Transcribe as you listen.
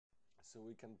so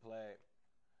we can play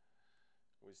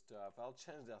with stuff. I'll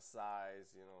change their size,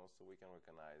 you know, so we can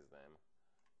recognize them.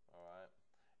 All right,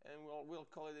 and we'll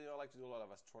call it. You know, I like to do a lot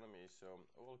of astronomy, so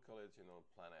we'll call it, you know,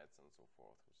 planets and so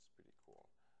forth, which is pretty cool.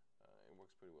 It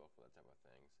works pretty well for that type of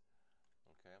things.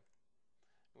 Okay,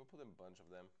 and we'll put a bunch of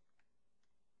them.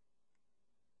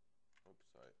 Oops,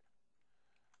 sorry.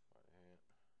 Right here.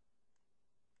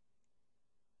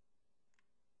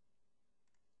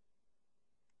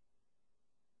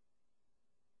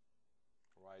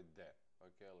 Right there.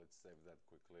 Okay, let's save that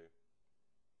quickly.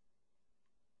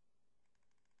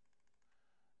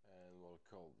 And we'll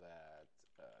call that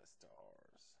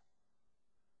stars.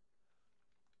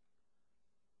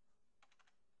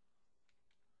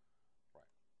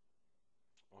 Right.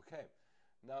 Okay.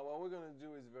 Now what we're going to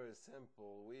do is very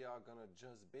simple. We are going to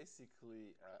just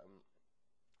basically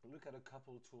look at a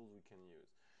couple tools we can use.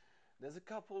 There's a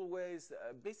couple ways,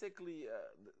 basically,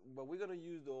 what we're going to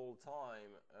use the whole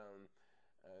time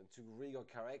to rig our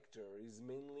character is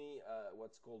mainly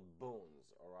what's called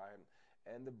bones, all right?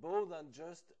 And the bones are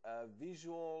just a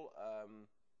visual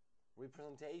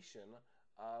representation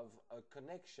of a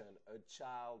connection, a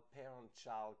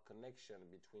parent-child connection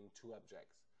between two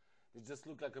objects. They just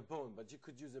look like a bone, but you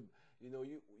could use a, you know,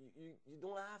 you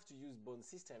don't have to use bone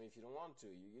system if you don't want to.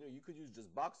 You know, you could use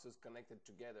just boxes connected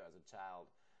together as a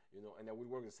child, you know, and that would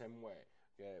work the same way.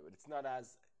 Okay, but it's not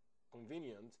as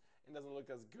convenient. It doesn't look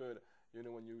as good, you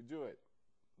know, when you do it.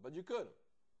 But you could.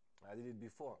 I did it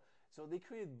before. So they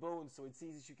create bones, so it's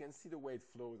easy. You can see the way it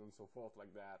flows and so forth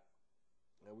like that,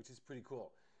 which is pretty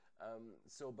cool.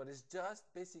 But it's just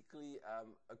basically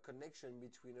a connection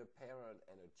between a parent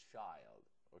and a child.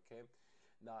 Okay.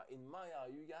 Now in Maya,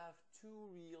 you have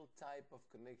two real type of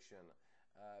connection.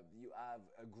 You have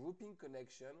a grouping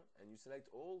connection, and you select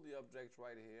all the objects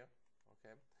right here.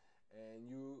 Okay, and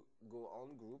you go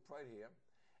on group right here.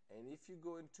 And if you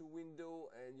go into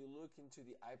window and you look into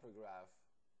the hypergraph,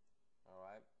 all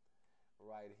right,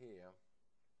 right here,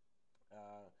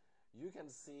 you can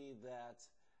see that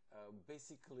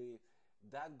basically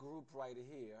that group right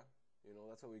here, you know,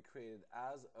 that's what we created,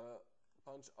 as a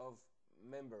bunch of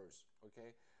members,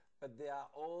 okay, but they are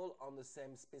all on the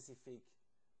same specific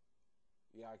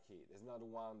hierarchy. There's not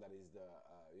one that is the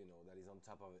you know, that is on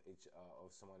top of each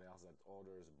of someone else, that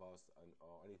orders, boss,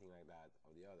 or anything like that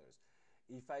of the others.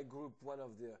 If I group one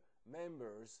of the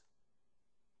members,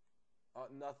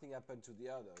 nothing happened to the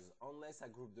others unless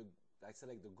I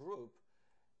select the group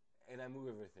and I move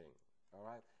everything. All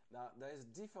right. Now there's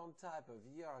different type of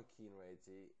hierarchy in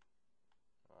reality.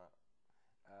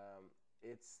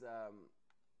 It's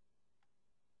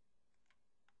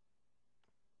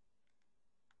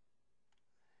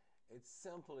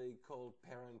simply called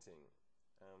parenting.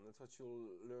 That's what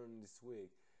you'll learn this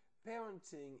week.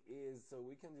 Parenting is, so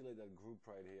we can delete that group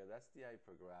right here. That's the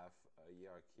hypergraph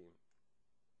hierarchy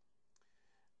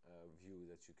view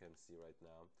that you can see right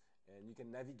now, and you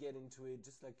can navigate into it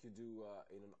just like you do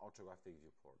in an orthographic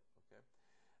viewport. Okay.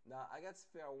 Now I got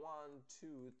sphere 1,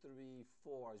 2, 3,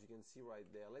 4, as you can see right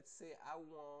there. Let's say I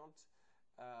want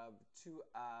to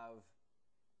have,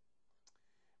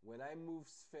 when I move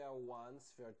sphere 1,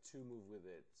 sphere 2 move with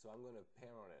it. So I'm going to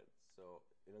parent it. So,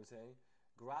 you know what I'm saying?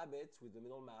 Grab it with the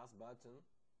middle mouse button,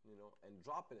 you know, and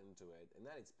drop it into it, and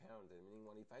then it's parented. Meaning,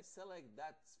 when if I select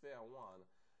that sphere 1,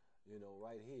 you know,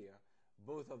 right here,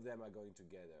 both of them are going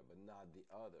together, but not the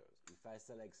others. If I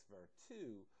select sphere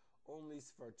 2, only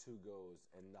sphere 2 goes,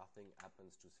 and nothing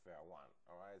happens to sphere 1.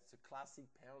 All right, it's a classic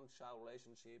parent-child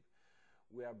relationship,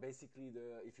 where basically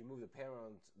if you move the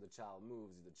parent, the child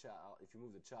moves. If you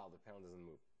move the child, the parent doesn't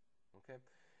move. Okay,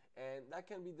 and that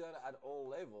can be done at all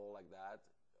level like that.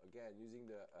 Again, using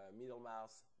the middle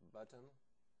mouse button.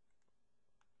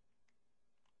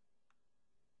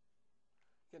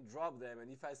 You can drop them, and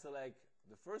if I select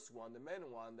the first one, the main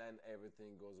one, then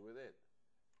everything goes with it.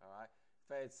 All right.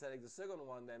 If I select the second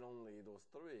one, then only those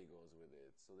three goes with it,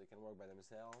 so they can work by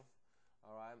themselves.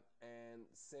 All right, and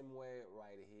same way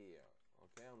right here.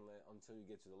 Okay, until you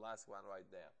get to the last one right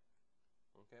there.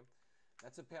 Okay,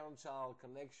 that's a parent-child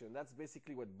connection. That's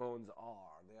basically what bones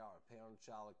are. They are a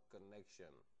parent-child connection.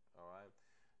 All right,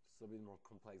 just a bit more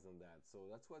complex than that. So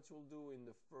that's what you'll do in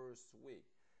the first week.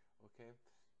 Okay,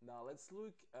 now let's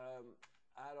look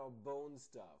at our bone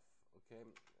stuff. Okay,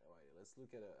 all right, let's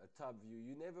look at a top view.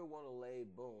 You never want to lay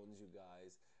bones, you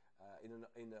guys, in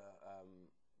a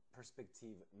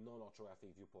perspective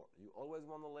non-orthographic viewport. You always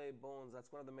want to lay bones.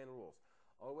 That's one of the main rules.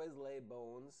 Always lay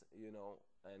bones, you know,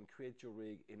 and create your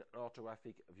rig in an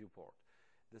orthographic viewport.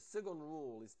 The second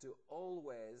rule is to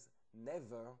always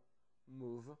never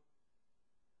move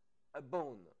a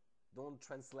bone. Don't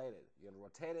translate it. You can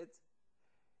rotate it.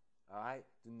 All right,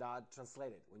 do not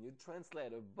translate it. When you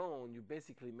translate a bone, you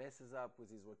basically messes up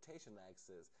with his rotation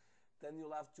axis. Then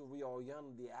you'll have to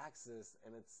reorient the axis,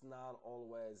 and it's not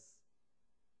always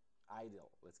ideal.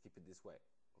 Let's keep it this way,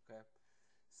 okay?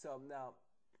 So now,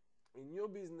 in your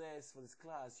business for this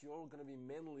class, you're going to be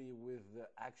mainly with the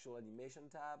actual animation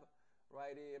tab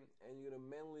right here, and you're going to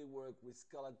mainly work with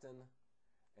skeleton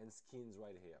and skins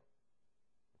right here,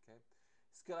 okay?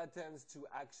 Skeletons to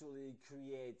actually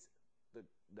create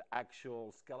the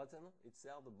actual skeleton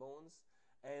itself, the bones,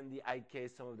 and the IK,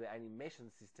 some of the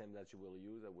animation system that you will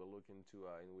use that we'll look into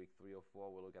in week 3 or 4.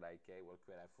 We'll look at IK, we'll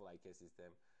create a full IK system.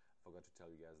 I forgot to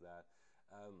tell you guys that.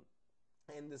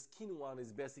 And the skin one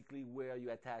is basically where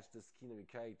you attach the skin of your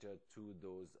character to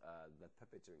those that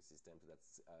puppeteering system, to that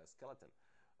skeleton.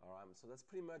 All right, so that's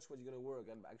pretty much what you're going to work,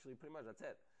 and actually pretty much that's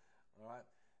it. All right,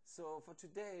 so for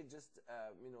today, just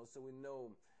so we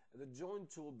know, the join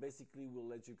tool basically will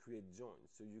let you create joins.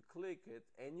 So you click it,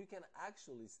 and you can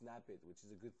actually snap it, which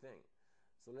is a good thing.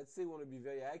 So let's say we want to be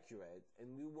very accurate,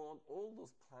 and we want all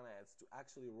those planets to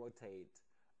actually rotate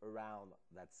around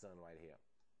that sun right here.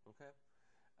 Okay.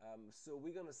 So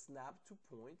we're going to snap to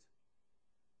point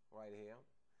right here,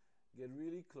 get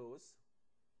really close,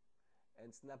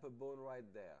 and snap a bone right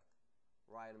there,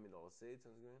 right in the middle. See it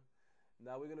on screen?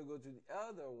 Now we're going to go to the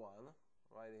other one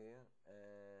right here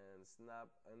and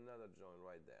snap another joint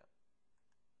right there.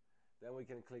 Then we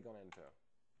can click on enter.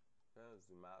 Okay,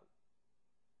 zoom out.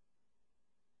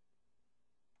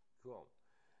 Cool.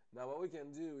 Now what we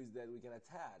can do is that we can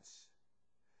attach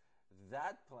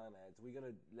that planet. We're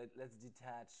gonna let's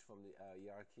detach from the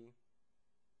hierarchy.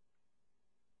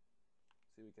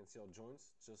 See, we can see our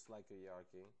joints just like a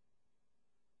hierarchy.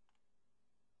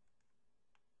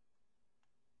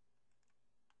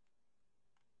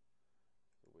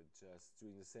 So we're just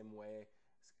doing the same way.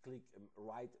 Click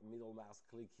right middle mouse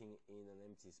clicking in an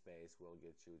empty space will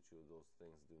get you to those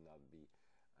things do not be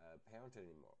parented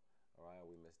anymore. All right,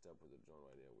 we messed up with the joint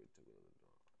right there. We took it on the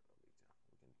joint.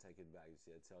 We can take it back. You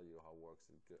see, I tell you how it works.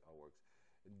 How it works.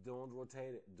 Don't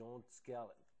rotate it. Don't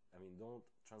scale it. I mean, don't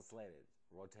translate it.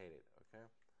 Rotate it. Okay.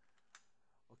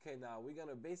 Okay. Now we're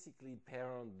gonna basically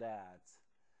parent that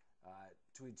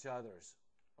to each other's.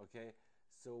 Okay.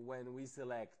 So when we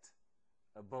select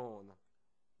a bone,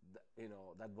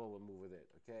 that bone will move with it.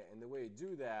 Okay. And the way you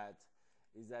do that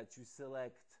is that you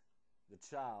select the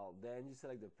child, then you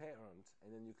select the parent,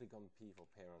 and then you click on P for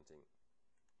parenting.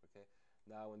 Okay.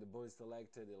 Now when the bone is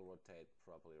selected, it'll rotate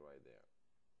properly right there.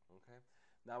 Okay.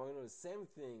 Now we're going to do the same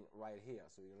thing right here.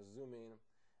 So we're going to zoom in,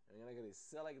 and you're going to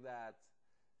select that,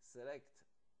 select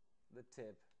the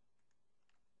tip,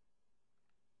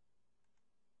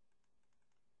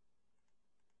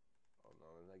 oh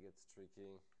no, that gets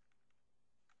tricky.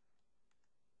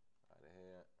 Right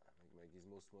here, make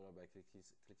Gizmo smaller by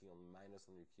clicking on minus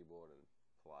on your keyboard and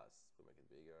plus to make it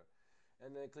bigger,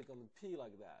 and then click on the P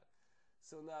like that.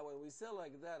 So now when we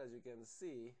select that, as you can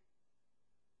see,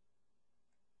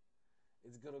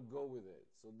 it's going to go with it.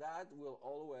 So that will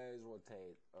always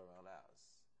rotate around us.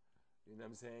 You know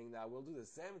what I'm saying? Now we'll do the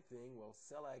same thing. We'll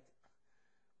select,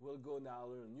 we'll go now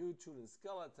to a new tool in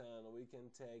skeleton. We can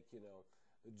take, the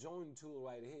join tool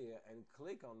right here and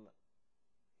click on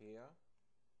here,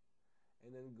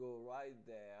 and then go right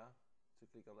there to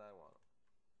click on that one.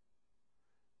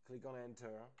 Click on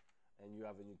enter, and you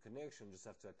have a new connection. Just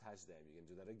have to attach them. You can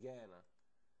do that again.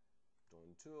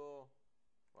 Join tool,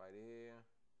 right here,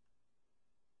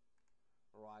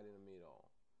 right in the middle.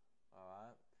 All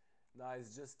right. Now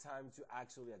it's just time to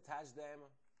actually attach them.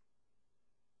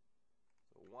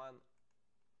 So 1,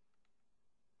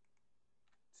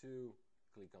 2,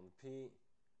 click on P,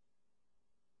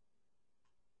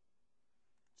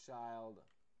 child,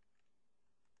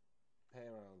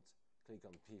 parent, click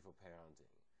on P for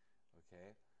parenting.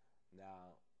 Okay.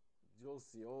 Now you'll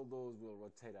see all those will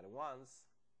rotate at once.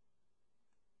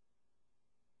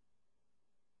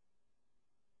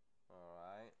 All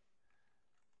right.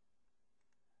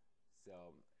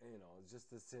 So, it's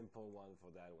just a simple one for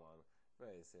that one.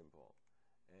 Very simple.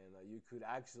 And you could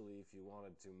actually, if you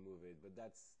wanted to, move it, but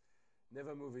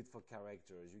never move it for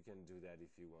characters. You can do that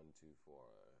if you want to for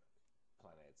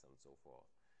planets and so forth.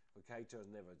 For characters,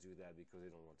 never do that because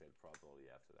they don't rotate properly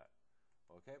after that.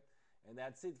 Okay? And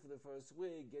that's it for the first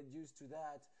week. Get used to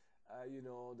that.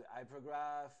 The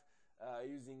hypergraph,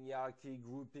 using hierarchy,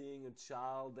 grouping, a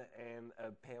child and a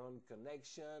parent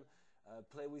connection.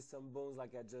 Play with some bones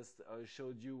like I just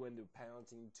showed you in the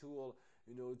parenting tool,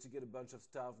 to get a bunch of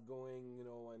stuff going,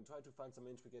 and try to find some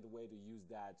intricate way to use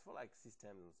that for like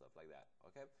systems and stuff like that.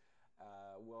 Okay?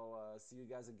 We'll see you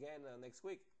guys again next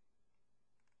week.